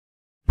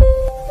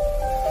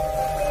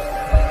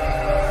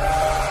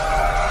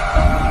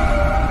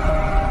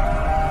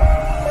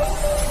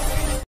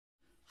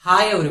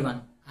Hi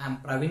everyone, I am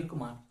Praveen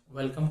Kumar.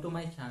 Welcome to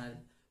my channel.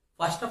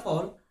 First of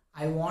all,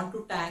 I want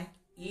to thank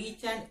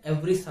each and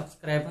every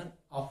subscriber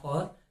of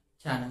our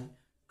channel.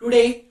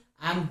 Today,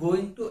 I am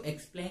going to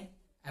explain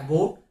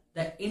about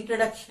the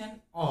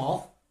introduction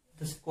of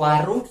the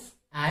square roots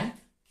and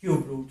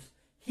cube roots.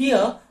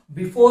 Here,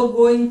 before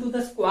going to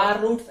the square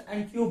roots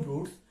and cube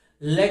roots,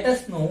 let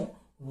us know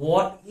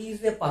what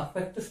is a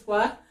perfect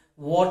square,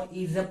 what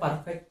is a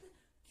perfect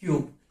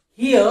cube.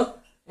 Here,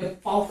 a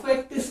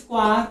perfect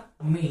square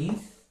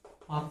means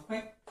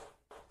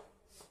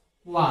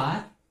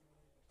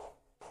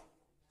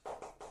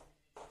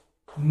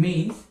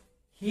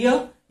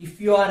here if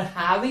you are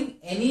having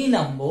any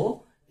number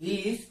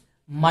is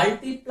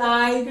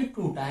multiplied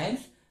 2 times,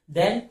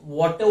 then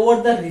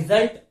whatever the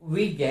result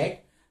we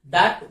get,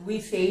 that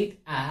we say it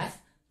as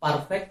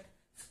perfect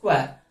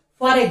square.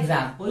 For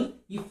example,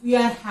 if we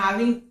are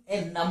having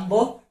a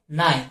number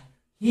 9,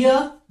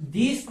 here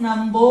this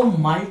number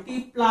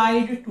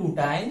multiplied 2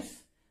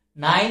 times,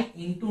 9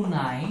 into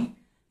 9,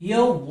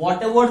 here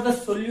whatever the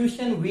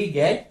solution we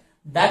get,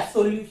 that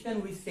solution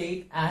we say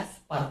it as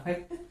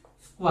perfect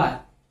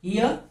square.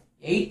 Here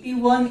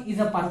 81 is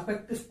a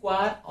perfect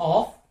square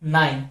of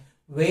 9.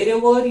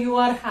 Wherever you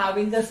are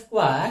having the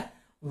square,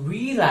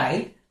 we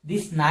write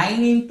this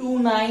 9 into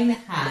 9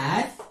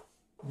 has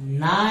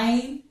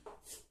 9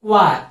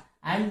 square,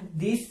 and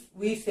this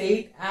we say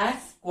it as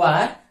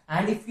square.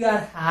 And if you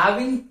are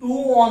having 2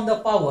 on the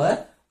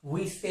power,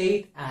 we say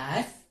it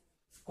as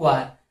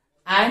square.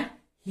 And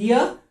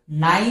here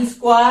 9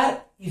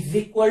 square is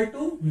equal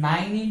to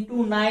 9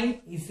 into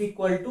 9 is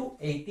equal to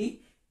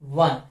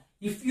 81.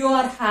 If you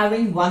are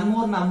having one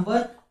more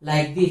number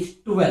like this,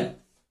 12,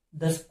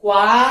 the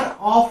square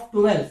of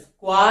 12,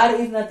 square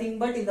is nothing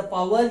but in the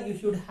power you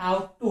should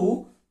have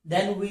 2,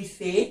 then we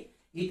say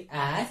it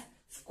as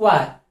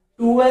square.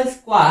 12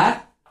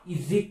 square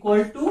is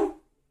equal to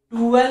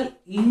 12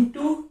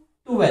 into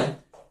 12.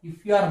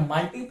 If you are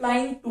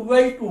multiplying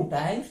 12 2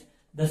 times,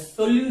 the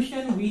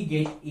solution we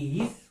get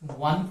is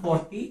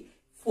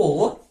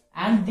 144,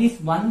 and this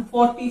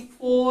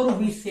 144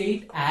 we say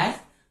it as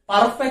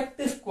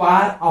perfect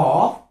square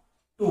of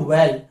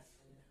 12.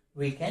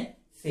 We can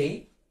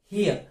say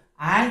here,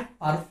 and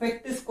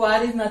perfect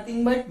square is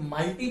nothing but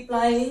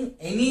multiplying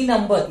any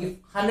number.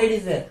 If 100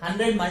 is there,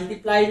 100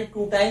 multiplied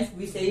 2 times,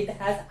 we say it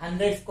has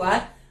 100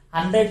 square.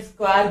 100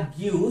 square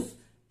gives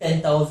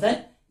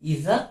 10,000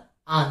 is the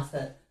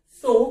answer.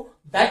 So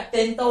that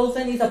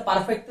 10,000 is a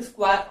perfect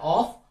square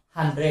of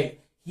 100.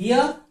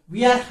 Here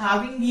we are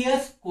having here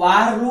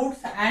square roots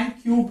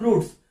and cube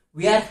roots.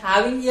 We are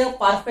having here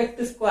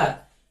perfect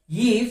square.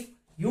 If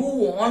you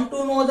want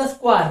to know the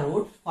square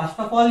roots, first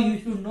of all you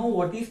should know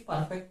what is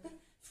perfect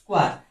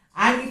square.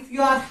 And if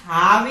you are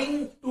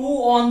having 2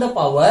 on the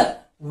power,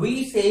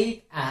 we say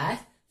it as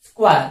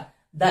square.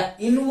 The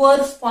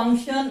inverse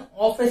function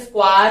of a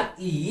square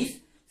is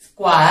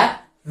square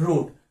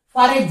root.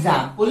 For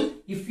example,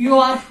 if you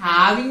are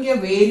having a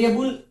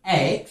variable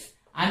x,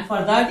 and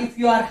for that if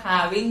you are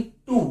having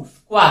 2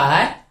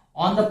 square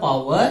on the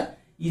power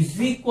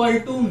is equal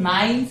to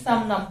 9,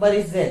 some number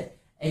is there,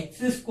 x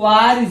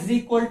square is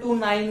equal to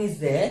 9 is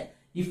there.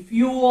 If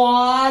you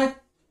are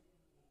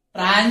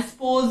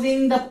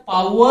transposing the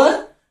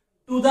power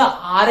to the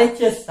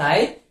RHS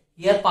side,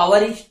 here power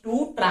is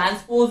 2,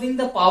 transposing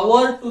the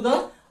power to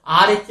the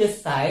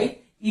RHS side,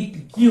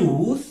 it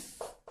gives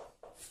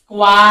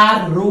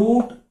square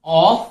root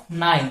of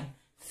 9.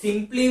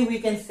 Simply we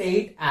can say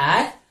it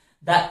as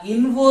the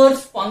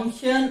inverse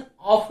function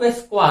of a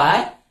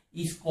square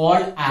is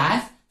called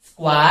as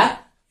square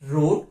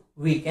root,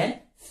 we can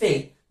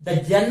say. The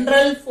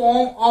general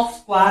form of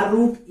square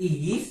root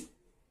is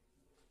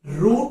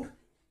root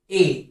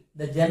a.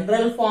 The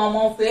general form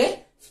of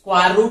a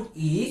square root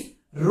is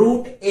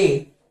root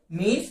a.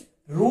 Means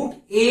root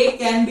a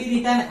can be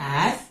written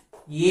as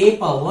a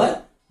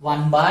power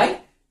 1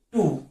 by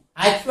 2.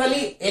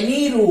 Actually,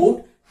 any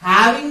root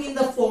having in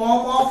the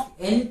form of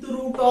nth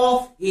root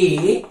of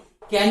a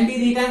can be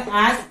written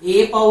as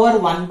a power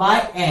 1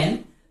 by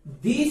n.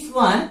 This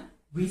one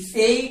we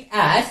say it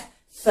as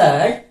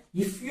SCERT.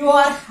 If you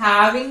are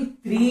having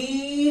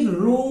 3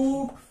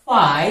 root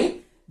 5,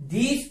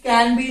 this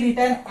can be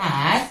written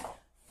as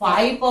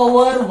 5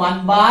 power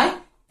 1 by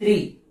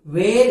 3,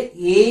 where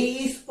a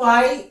is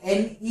 5,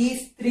 n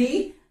is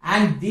 3,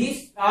 and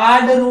this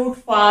third root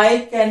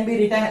 5 can be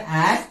written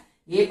as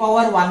a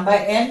power 1 by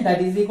n,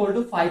 that is equal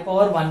to 5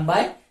 power 1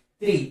 by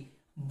 3.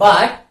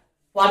 But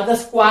for the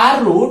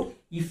square root,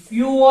 if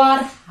you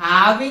are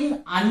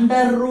having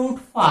under root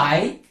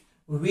 5,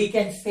 we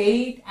can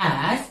say it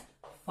as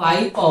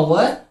 5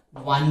 power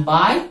 1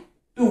 by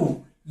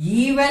 2.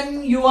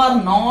 Even you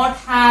are not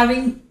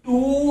having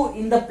 2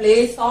 in the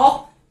place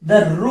of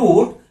the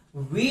root,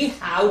 we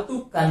have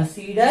to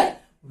consider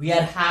we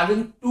are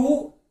having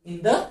 2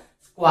 in the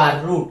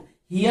square root.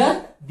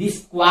 Here the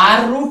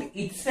square root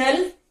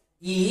itself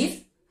is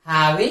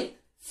having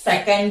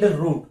second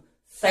root.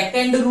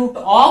 Second root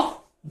of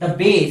the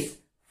base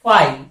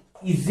 5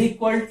 is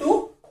equal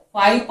to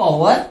 5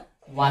 power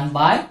 1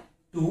 by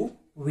 2,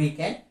 we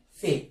can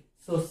say.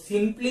 So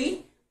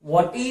simply,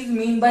 what is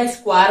mean by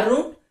square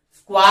root?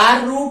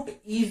 Square root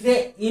is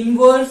a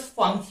inverse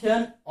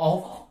function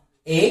of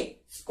a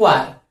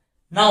square.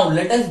 Now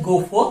let us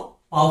go for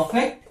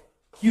perfect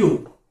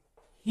cube.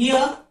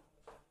 Here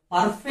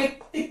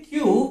perfect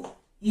cube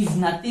is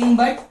nothing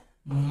but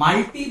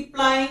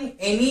multiplying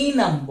any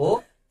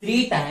number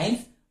 3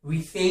 times,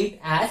 we say it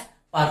as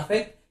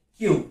perfect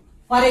cube.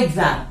 For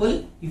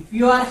example, if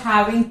you are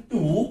having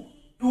 2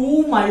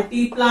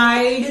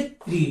 multiplied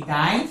 3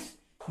 times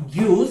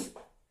gives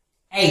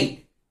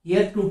 8.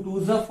 Here 2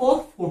 2s are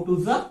 4, 4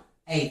 2s are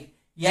 8.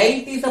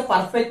 8 is a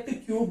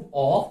perfect cube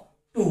of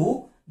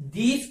 2.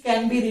 These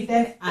can be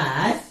written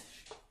as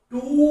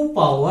 2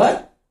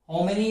 power,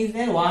 how many is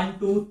there? 1,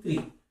 2,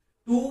 3.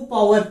 2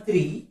 power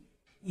 3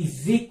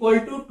 is equal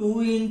to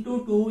 2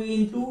 into 2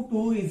 into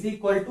 2 is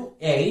equal to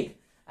 8.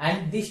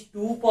 And this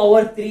 2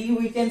 power 3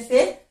 we can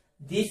say,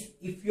 this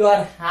if you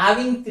are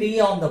having 3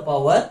 on the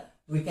power,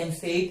 we can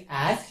say it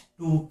as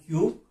 2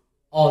 cube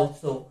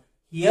also.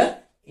 Here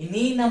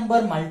any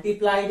number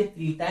multiplied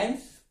 3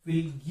 times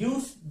will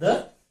give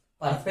the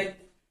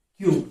perfect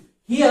cube.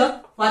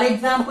 Here for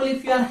example,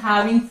 if you are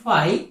having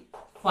 5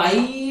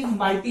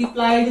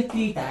 multiplied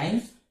 3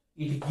 times,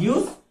 it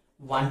gives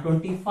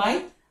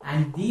 125,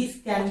 and these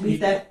can be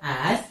written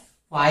as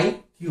 5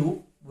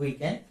 cube, we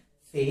can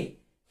say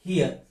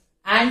here.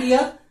 And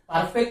here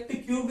perfect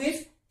cube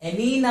is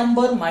any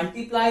number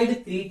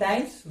multiplied 3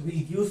 times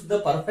will give the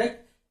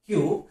perfect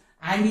cube.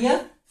 And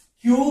here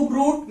cube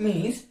root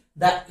means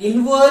the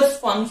inverse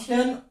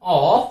function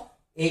of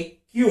a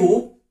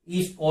cube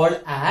is called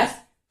as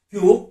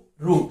cube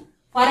root.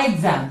 For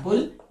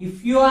example,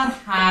 if you are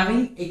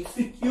having x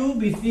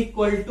cube is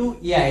equal to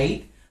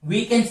 8,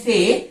 we can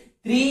say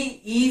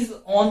 3 is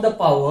on the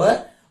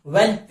power.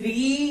 When 3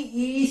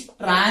 is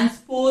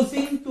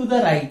transposing to the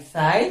right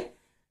side,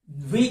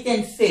 we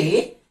can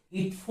say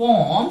it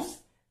forms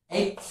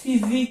x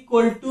is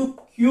equal to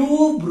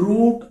cube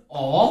root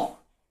of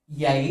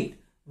 8,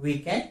 we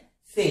can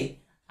say.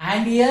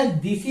 And here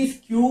this is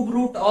cube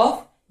root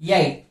of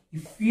 8.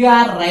 If you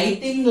are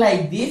writing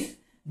like this,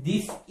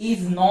 this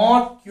is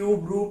not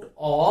cube root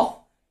of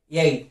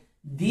 8.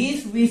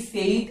 This we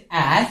say it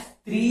as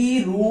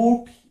 3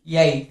 root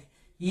 8.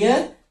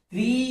 Here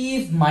 3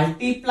 is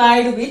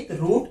multiplied with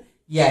root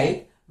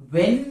 8.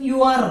 When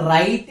you are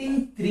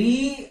writing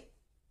 3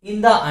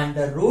 in the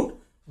under root,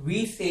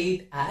 we say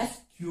it as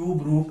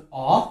cube root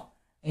of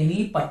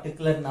any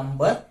particular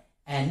number,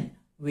 and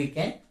we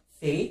can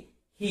say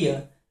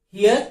here.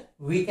 Here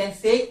we can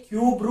say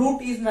cube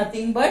root is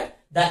nothing but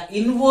the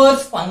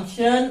inverse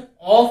function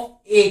of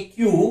a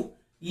cube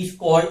is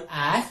called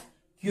as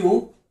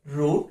cube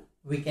root,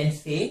 we can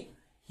say.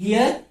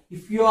 Here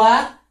if you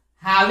are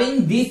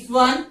having this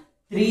one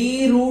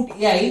 3 root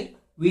 8,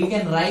 we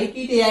can write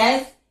it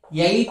as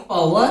 8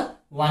 power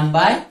 1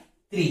 by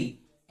 3.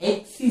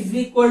 X is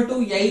equal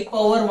to 8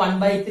 power 1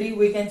 by 3,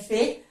 we can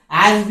say.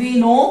 As we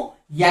know,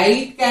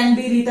 8 can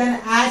be written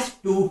as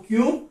 2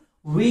 cube.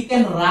 We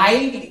can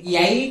write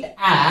 8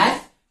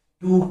 as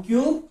 2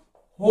 cube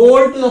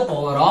whole to the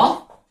power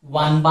of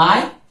 1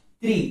 by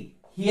 3.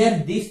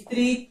 Here this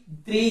 3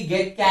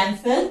 get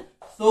cancelled.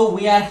 So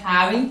we are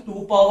having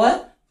 2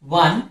 power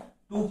 1.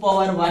 2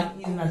 power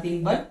 1 is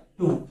nothing but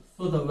 2.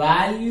 So the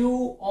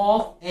value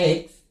of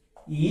x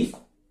is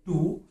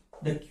 2.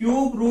 The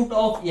cube root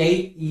of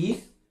 8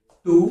 is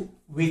 2,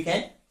 we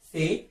can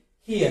say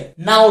here.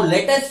 Now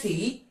let us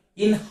see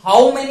in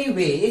how many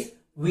ways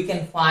we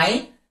can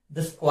find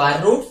the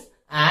square roots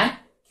and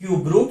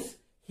cube roots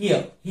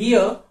here.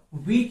 Here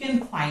we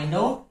can find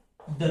out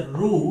the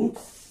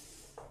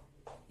roots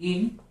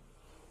in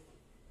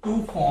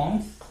 2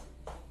 forms.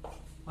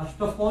 First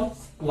of all,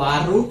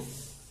 square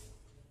roots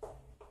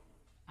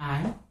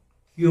and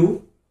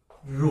cube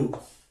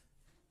roots.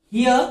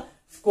 Here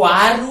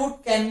square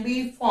root can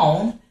be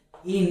found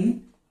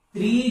in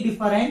 3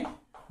 different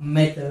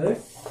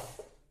methods.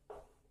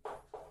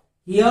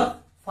 Here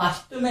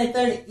first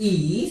method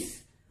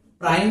is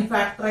prime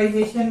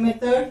factorization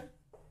method.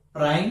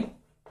 Prime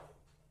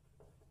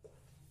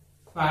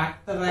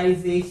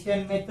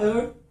factorization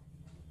method.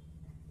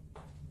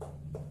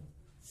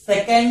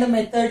 Second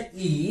method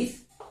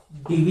is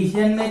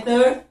division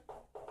method.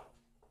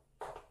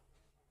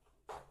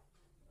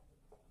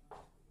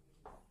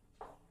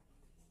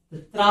 The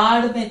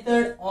third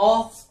method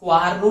of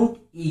square root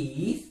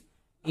is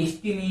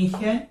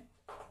estimation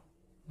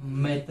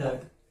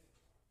method.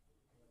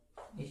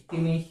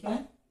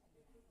 Estimation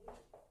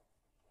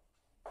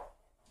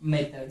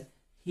method.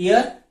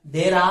 Here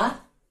there are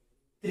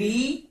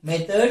 3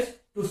 methods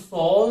to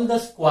solve the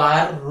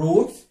square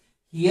roots.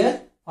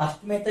 Here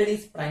first method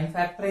is prime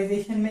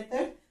factorization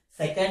method,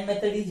 second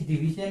method is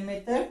division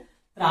method,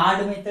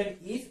 third method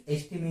is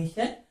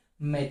estimation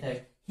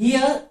method.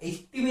 Here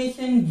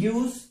estimation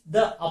gives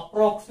the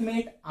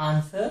approximate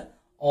answer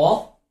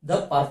of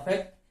the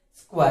perfect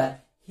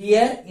square.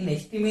 Here in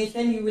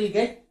estimation you will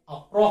get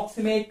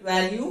approximate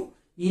value.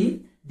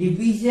 In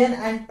division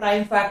and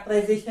prime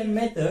factorization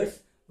methods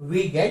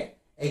we get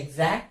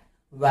exact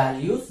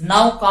values.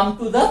 Now come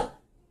to the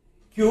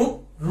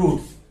cube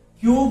roots.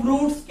 Cube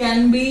roots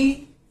can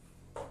be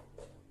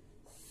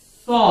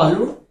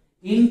solved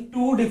in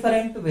two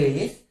different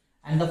ways,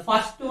 and the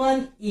first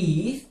one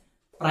is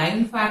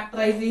prime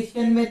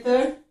factorization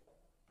method.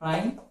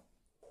 Prime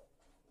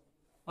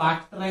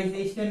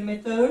factorization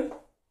method.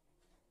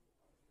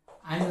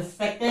 And the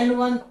second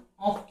one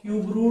of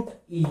cube root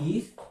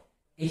is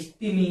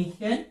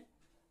estimation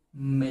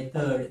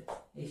method.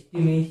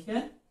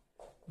 Estimation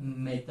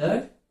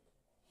method.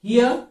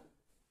 Here,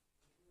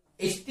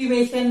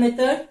 estimation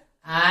method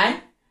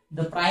and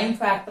the prime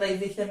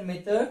factorization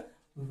method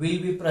will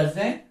be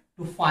present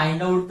to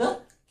find out the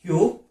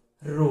cube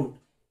root.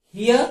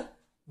 Here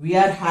we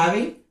are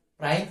having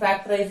prime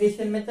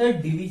factorization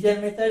method,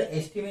 division method,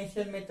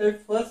 estimation method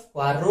for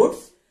square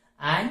roots,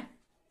 and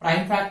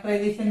prime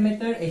factorization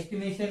method,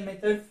 estimation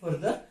method for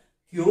the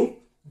cube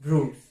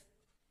roots.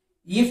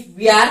 If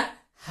we are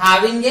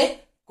having a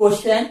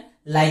question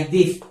like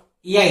this,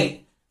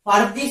 8.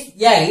 For this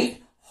 8,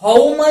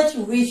 how much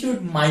we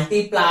should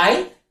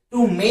multiply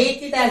to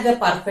make it as a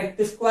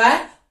perfect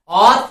square,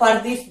 or for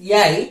this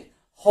 8,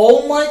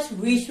 how much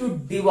we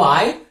should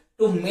divide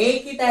to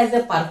make it as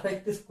a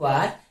perfect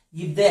square?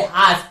 If they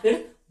asked,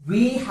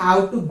 we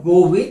have to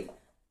go with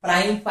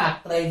prime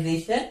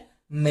factorization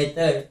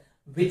method.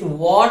 With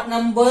what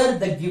number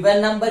the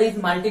given number is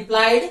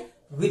multiplied,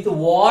 with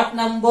what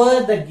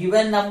number the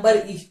given number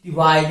is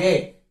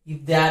divided.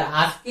 If they are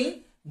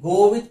asking,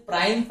 go with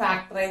prime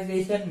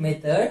factorization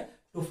method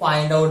to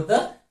find out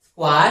the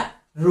square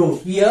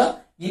root. Here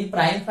in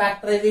prime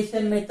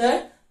factorization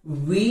method,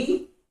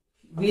 we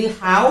will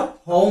have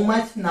how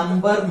much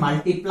number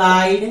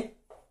multiplied,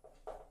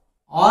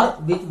 or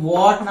with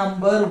what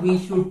number we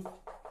should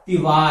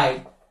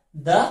divide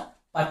the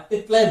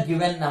particular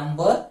given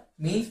number,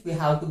 means we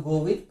have to go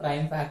with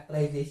prime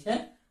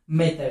factorization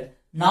method.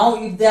 Now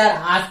if they are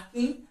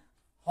asking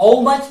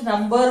how much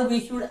number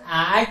we should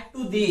add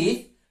to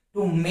this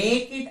to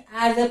make it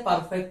as a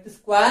perfect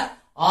square,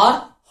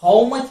 or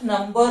how much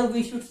number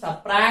we should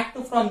subtract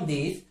from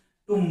this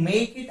to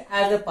make it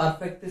as a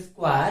perfect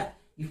square,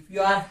 if you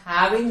are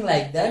having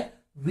like that,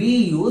 we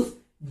use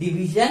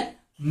division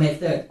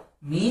method,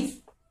 means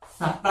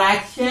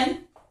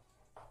subtraction,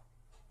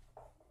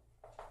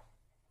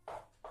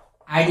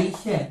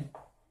 addition.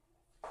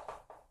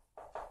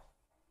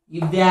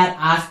 If they are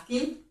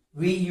asking,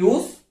 we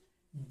use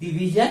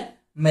division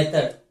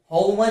method.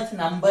 How much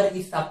number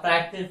is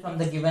subtracted from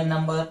the given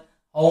number,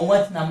 how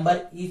much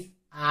number is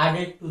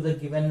added to the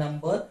given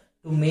number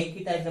to make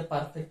it as a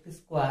perfect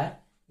square.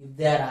 If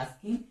they are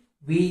asking,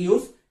 we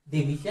use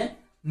division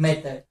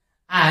method.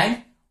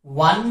 And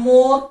one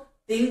more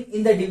thing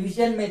in the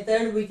division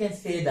method, we can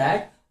say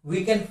that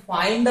we can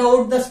find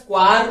out the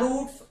square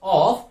roots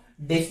of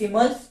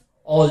decimals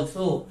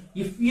also.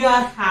 If you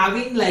are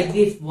having like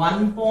this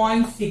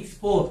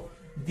 1.64,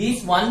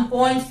 this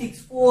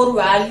 1.64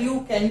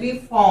 value can be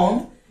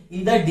found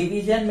in the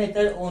division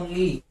method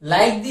only.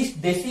 Like this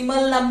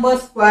decimal number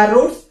square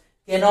roots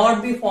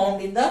cannot be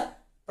found in the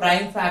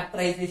prime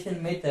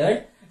factorization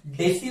method.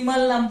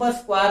 Decimal number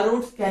square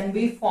roots can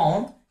be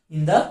found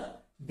in the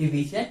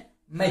division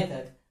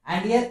method.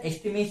 And here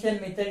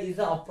estimation method is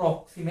the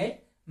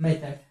approximate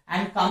method.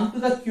 And come to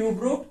the cube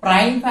root,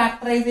 prime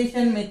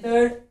factorization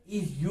method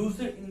is used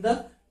in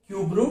the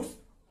cube roots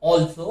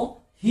also.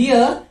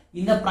 Here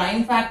in the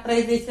prime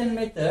factorization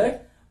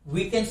method,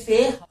 we can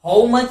say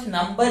how much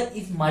number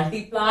is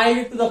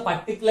multiplied to the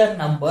particular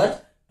number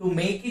to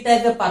make it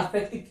as a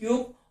perfect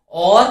cube,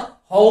 or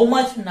how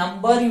much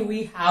number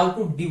we have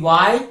to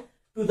divide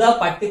to the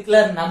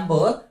particular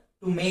number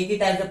to make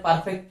it as a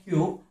perfect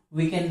cube.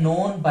 We can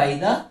know by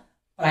the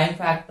prime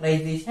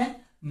factorization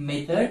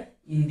method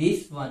in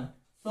this one.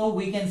 So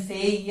we can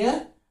say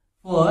here,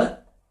 for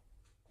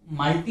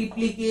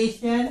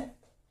multiplication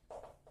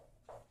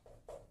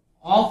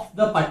of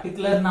the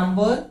particular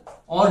number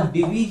or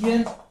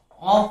division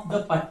of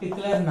the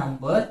particular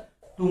number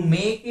to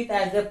make it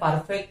as a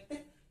perfect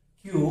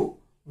cube,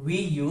 we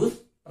use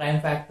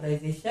prime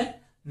factorization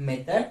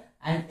method.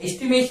 And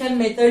estimation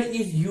method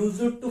is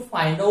used to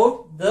find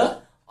out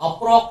the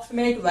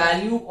approximate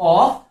value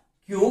of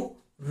cube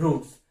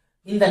roots.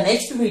 In the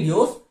next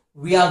videos,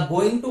 we are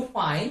going to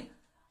find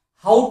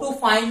how to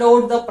find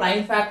out the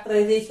prime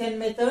factorization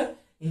method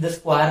in the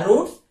square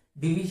roots,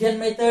 division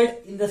method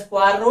in the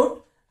square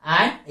root,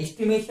 and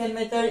estimation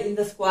method in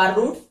the square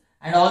roots,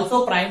 and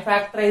also prime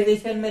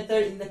factorization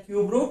method in the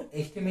cube root,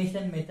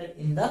 estimation method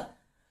in the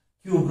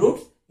cube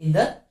roots in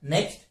the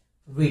next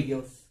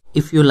videos.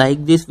 If you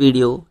like this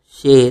video,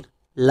 share,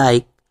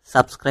 like,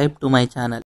 subscribe to my channel.